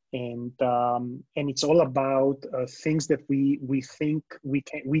 And it's all about things that we think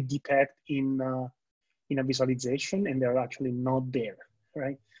we detect in a visualization and they're actually not there,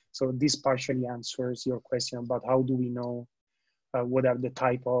 right? So this partially answers your question about how do we know what are the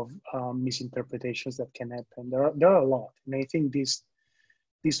type of misinterpretations that can happen. There are a lot, and I think this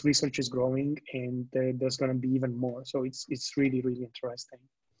research is growing, and there's going to be even more. So it's really interesting.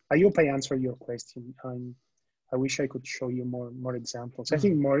 I hope I answered your question. I wish I could show you more examples. I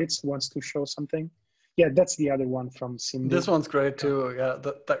think Moritz wants to show something. Yeah, that's the other one from Cindy. This one's great too. Yeah,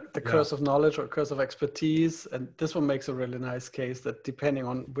 the curse of knowledge or curse of expertise. And this one makes a really nice case that depending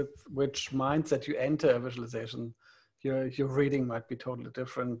on with which mindset you enter a visualization, your reading might be totally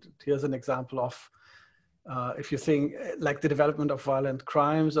different. Here's an example of if you think like the development of violent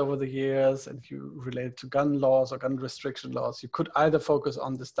crimes over the years and you relate it to gun laws or gun restriction laws, you could either focus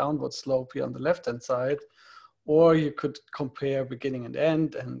on this downward slope here on the left-hand side, or you could compare beginning and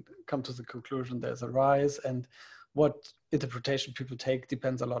end and come to the conclusion there's a rise. And what interpretation people take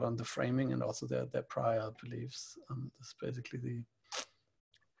depends a lot on the framing and also their prior beliefs. This is basically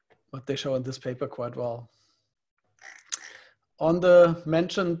what they show in this paper quite well. On the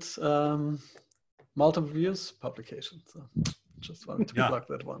mentioned multiple views publication. So just wanted to plug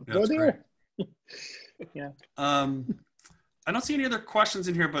that one. Yeah, go there. Yeah. I don't see any other questions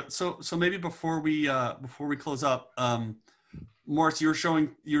in here, but so maybe before we close up, Moritz, you were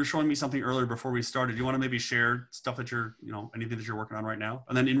showing me something earlier before we started. You want to maybe share stuff that you're, anything that you're working on right now?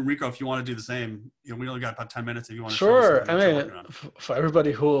 And then Enrico, if you want to do the same, we only got about 10 minutes if you want to Sure. I mean, for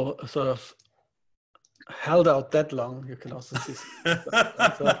everybody who sort of held out that long, you can also see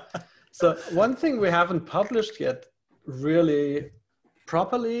so one thing we haven't published yet really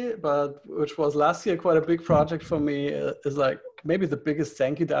properly, but which was last year quite a big project for me, is like maybe the biggest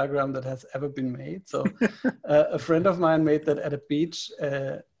Sankey diagram that has ever been made. So a friend of mine made that at a beach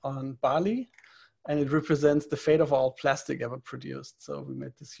on Bali, and it represents the fate of all plastic ever produced. So we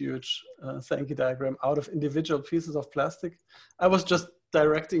made this huge Sankey diagram out of individual pieces of plastic. I was just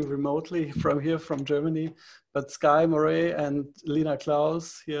directing remotely from here, from Germany, but Sky Moray and Lina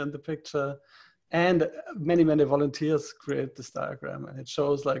Klaus here in the picture, and many volunteers create this diagram, and it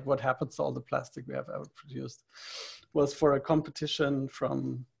shows like what happens to all the plastic we have ever produced. It was for a competition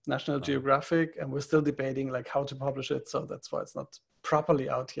from National Geographic, and we're still debating like how to publish it. So that's why it's not properly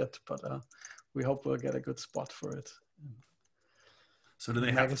out yet, but we hope we'll get a good spot for it. So do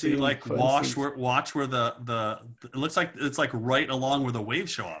they have to like watch where the it looks like it's like right along where the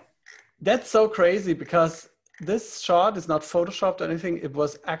waves show up? That's so crazy because this shot is not photoshopped or anything. It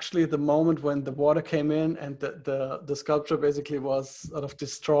was actually the moment when the water came in and the sculpture basically was sort of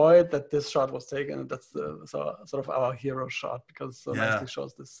destroyed, that this shot was taken. And that's sort of our hero shot, because it so nicely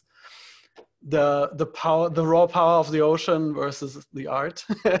shows this the raw power of the ocean versus the art.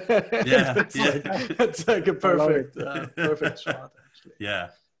 It's like a perfect shot actually. Yeah.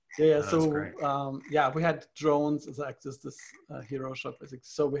 Yeah. So yeah, we had drones. It's like this hero shop basically.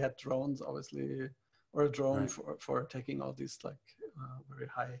 So we had drones, obviously, or a drone for taking all these like very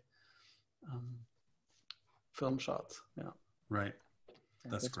high film shots. Yeah. Right.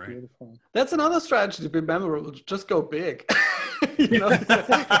 That's great. Beautiful. That's another strategy to be memorable. Just go big. You know,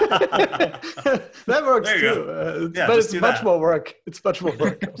 that works too. But it's much more work. It's much more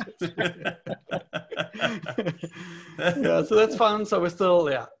work. Yeah, so that's fun. So we're still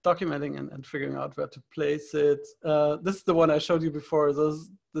documenting and figuring out where to place it. This is the one I showed you before.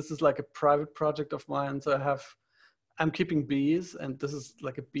 This is like a private project of mine. So I'm keeping bees, and this is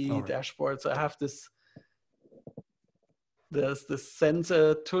like a bee dashboard. So I have there's this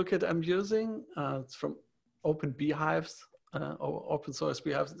sensor toolkit I'm using. It's from Open Beehives. Or open source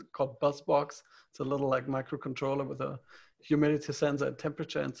beehives called BuzzBox. It's a little like microcontroller with a humidity sensor and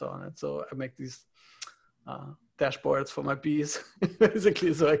temperature and so on. And so I make these dashboards for my bees,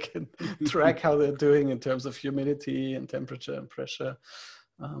 basically, so I can track how they're doing in terms of humidity and temperature and pressure.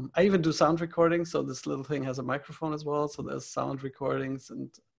 I even do sound recordings. So this little thing has a microphone as well. So there's sound recordings and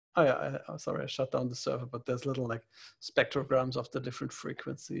sorry, I shut down the server, but there's little like spectrograms of the different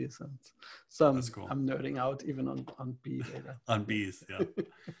frequencies, and so I'm nerding out even on bee data. On bees, yeah.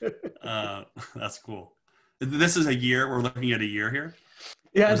 That's cool. This is a year. We're looking at a year here.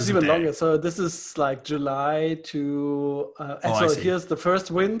 Yeah, it's even longer. So this is like July to. So here's the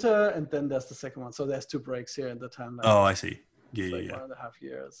first winter, and then there's the second one. So there's 2 breaks here in the timeline. Oh, I see. Yeah, it's yeah, like 1.5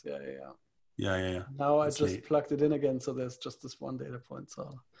 years. Yeah. Yeah. Now that's I just plugged it in again, so there's just this one data point. So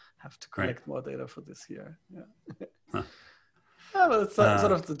I'll have to collect more data for this year. Yeah. Huh. Yeah, but it's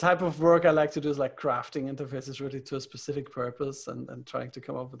sort of the type of work I like to do is like crafting interfaces really to a specific purpose and trying to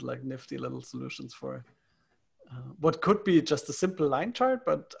come up with like nifty little solutions for what could be just a simple line chart,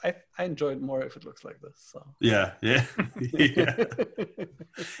 but I enjoy it more if it looks like this. So yeah.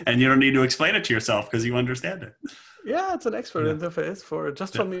 And you don't need to explain it to yourself because you understand it. Yeah, it's an expert interface for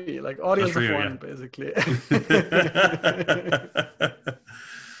me, like audience of one, basically.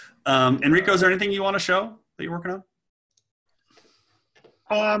 Enrico, is there anything you want to show that you're working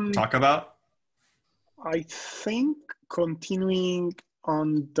on? Talk about? I think continuing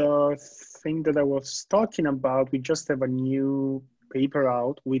on the thing that I was talking about, we just have a new paper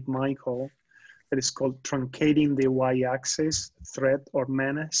out with Michael that is called Truncating the Y-axis, Threat or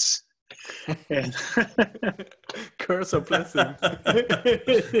Menace. And curse or blessing.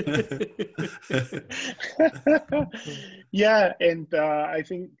 Yeah, and I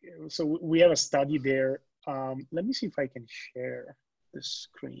think so. We have a study there. Let me see if I can share the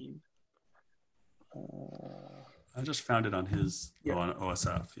screen. I just found it on his on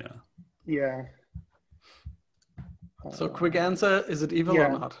OSF. Yeah. So quick answer: is it evil or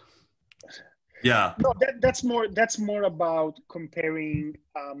not? Yeah. No, that's more about comparing,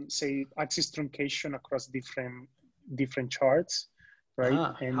 say, axis truncation across different charts, right?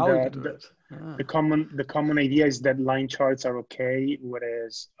 And how you do it. The common idea is that line charts are okay,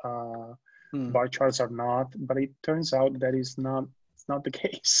 whereas bar charts are not. But it turns out that is not the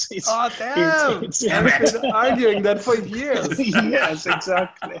case. Damn! I've been arguing that for years. Yes,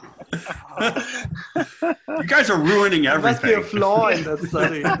 exactly. You guys are ruining everything. There must be a flaw in that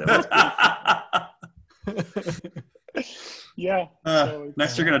study. Yeah.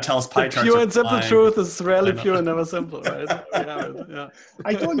 Next, you're going to tell us pie charts. Pure and simple truth is rarely pure and never simple, right? Yeah.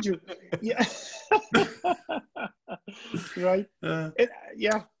 I told you. Yeah. Right.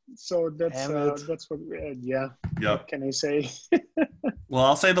 Yeah. So that's what. What can I say? Well,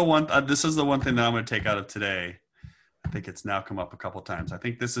 I'll say the one. This is the one thing that I'm going to take out of today. I think it's now come up a couple times. I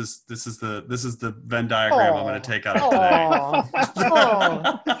think this is the Venn diagram I'm going to take out of today.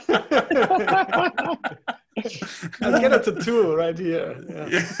 I'll get it to 2 right here.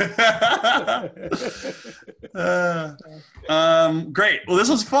 Yeah. Great. Well, this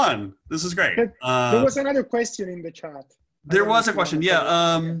was fun. This is great. There was another question in the chat. There was a question. If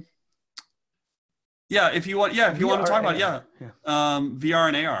you want to talk about VR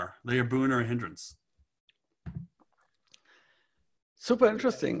and AR, they're a boon or a hindrance. Super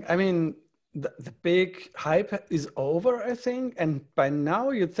interesting. I mean, the big hype is over, I think. And by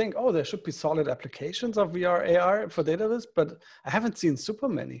now you'd think, there should be solid applications of VR, AR for database, but I haven't seen super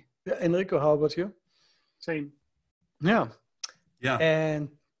many. Enrico, how about you? Same. Yeah. Yeah. And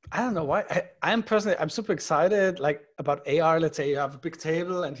I don't know why. I'm super excited like about AR. Let's say you have a big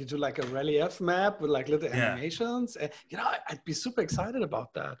table and you do like a relief map with like little animations. And, I'd be super excited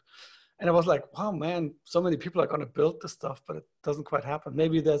about that. And I was like, wow, man, so many people are going to build this stuff, but it doesn't quite happen.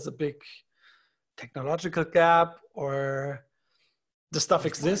 Maybe there's a big technological gap, or the stuff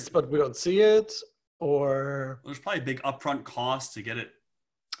exists, but we don't see it, or... There's probably a big upfront cost to get it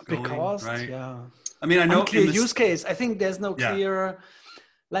going, because, right? Yeah. I mean, I know clear use case. I think there's no clear,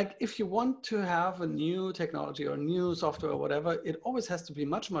 like if you want to have a new technology or new software or whatever, it always has to be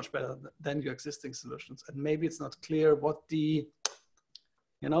much, much better than your existing solutions. And maybe it's not clear what the,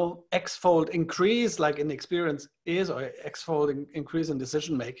 X-fold increase like in experience is, or X-fold increase in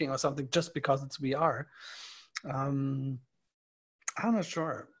decision-making or something just because it's VR. I'm not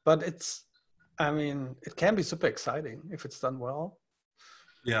sure, but it can be super exciting if it's done well.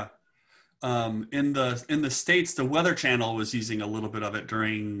 Yeah. In the States, the Weather Channel was using a little bit of it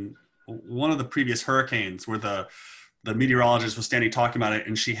during one of the previous hurricanes, where the meteorologist was standing talking about it,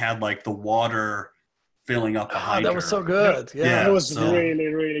 and she had like the water filling up behind her. That was so good. Yeah. That was really,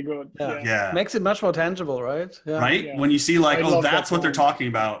 really good. Yeah. Makes it much more tangible, right? Yeah. Right? Yeah. When you see like, that's what they're talking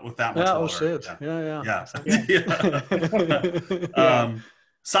about with that much water. Oh shit. Yeah.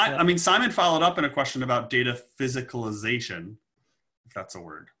 Simon followed up in a question about data physicalization, if that's a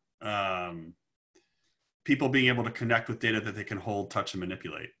word. People being able to connect with data that they can hold, touch, and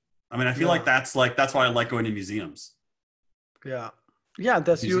manipulate. I mean, I feel like that's why I like going to museums. Yeah,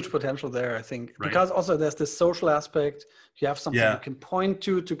 there's huge potential there, I think, because also there's this social aspect. You have something you can point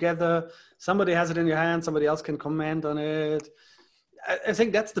to together. Somebody has it in your hand, somebody else can comment on it. I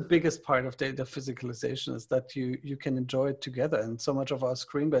think that's the biggest part of data physicalization, is that you can enjoy it together. And so much of our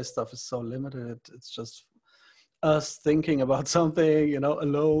screen-based stuff is so limited. It's just us thinking about something,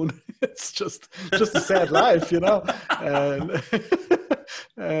 alone. It's just a sad life, and I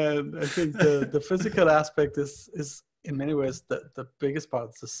think the physical aspect is in many ways the biggest part.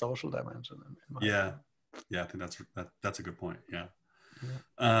 Is the social dimension. I think that's a good point.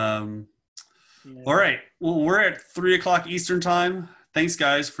 All right, well, we're at 3:00 Eastern time. Thanks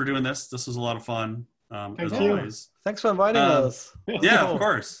guys for doing this. This was a lot of fun, as always. Thanks for inviting us. Yeah, of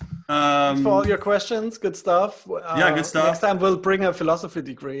course. Thanks for all your questions. Good stuff. Good stuff. Next time we'll bring a philosophy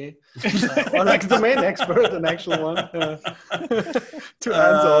degree, or like the main expert, an actual one, to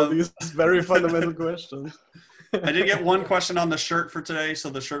answer all these very fundamental questions. I did get one question on the shirt for today. So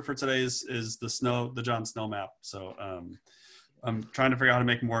the shirt for today is the John Snow map. So I'm trying to figure out how to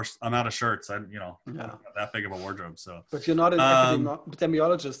make more. I'm out of shirts. I'm not that big of a wardrobe. So, but you're not an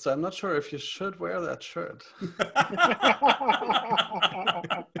epidemiologist, so I'm not sure if you should wear that shirt.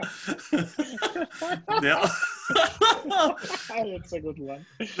 Yeah, that's a good one.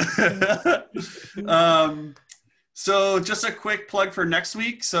 So just a quick plug for next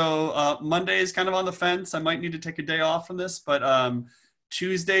week. So Monday is kind of on the fence. I might need to take a day off from this, but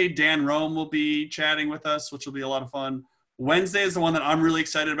Tuesday, Dan Rome will be chatting with us, which will be a lot of fun. Wednesday is the one that I'm really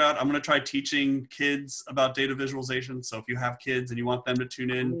excited about. I'm going to try teaching kids about data visualization. So if you have kids and you want them to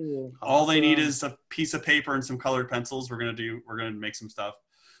tune in, all they need is a piece of paper and some colored pencils. We're going to make some stuff.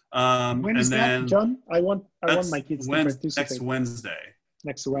 When is that, John? I want my kids to participate. Next Wednesday.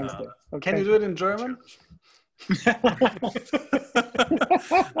 Next Wednesday. Okay. Can you do it in German?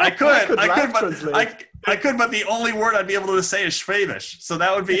 I could, but the only word I'd be able to say is Schwäbisch. So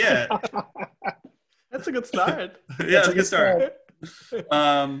that would be it. That's a good start. That's a good start.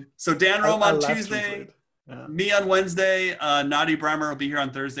 So Dan Rome on Tuesday, me on Wednesday, Nadi Bremer will be here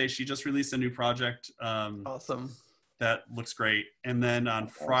on Thursday. She just released a new project. Awesome. That looks great. And then on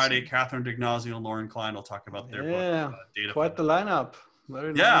Friday, Catherine D'Ignazio and Lauren Klein will talk about their book. Data quite the lineup.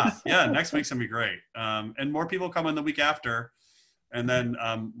 Very nice. Next week's gonna be great. And more people come in the week after. And then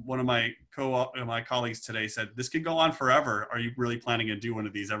one of my colleagues today said, "This could go on forever. Are you really planning to do one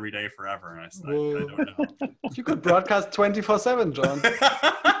of these every day forever?" And I said, "I don't know." You could broadcast 24/7, John.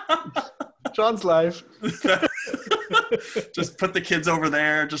 John's life. Just put the kids over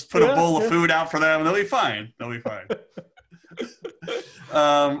there. Just put a bowl of food out for them. They'll be fine.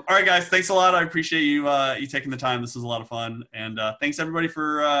 All right, guys. Thanks a lot. I appreciate you taking the time. This was a lot of fun. And thanks everybody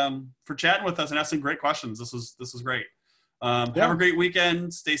for chatting with us and asking great questions. This was great. Have a great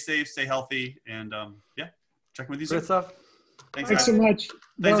weekend. Stay safe, stay healthy, and check in with you soon. Great stuff. Thanks so much.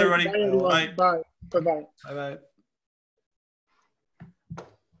 Thanks, everybody. Bye, everyone. Bye. Bye-bye. Bye-bye.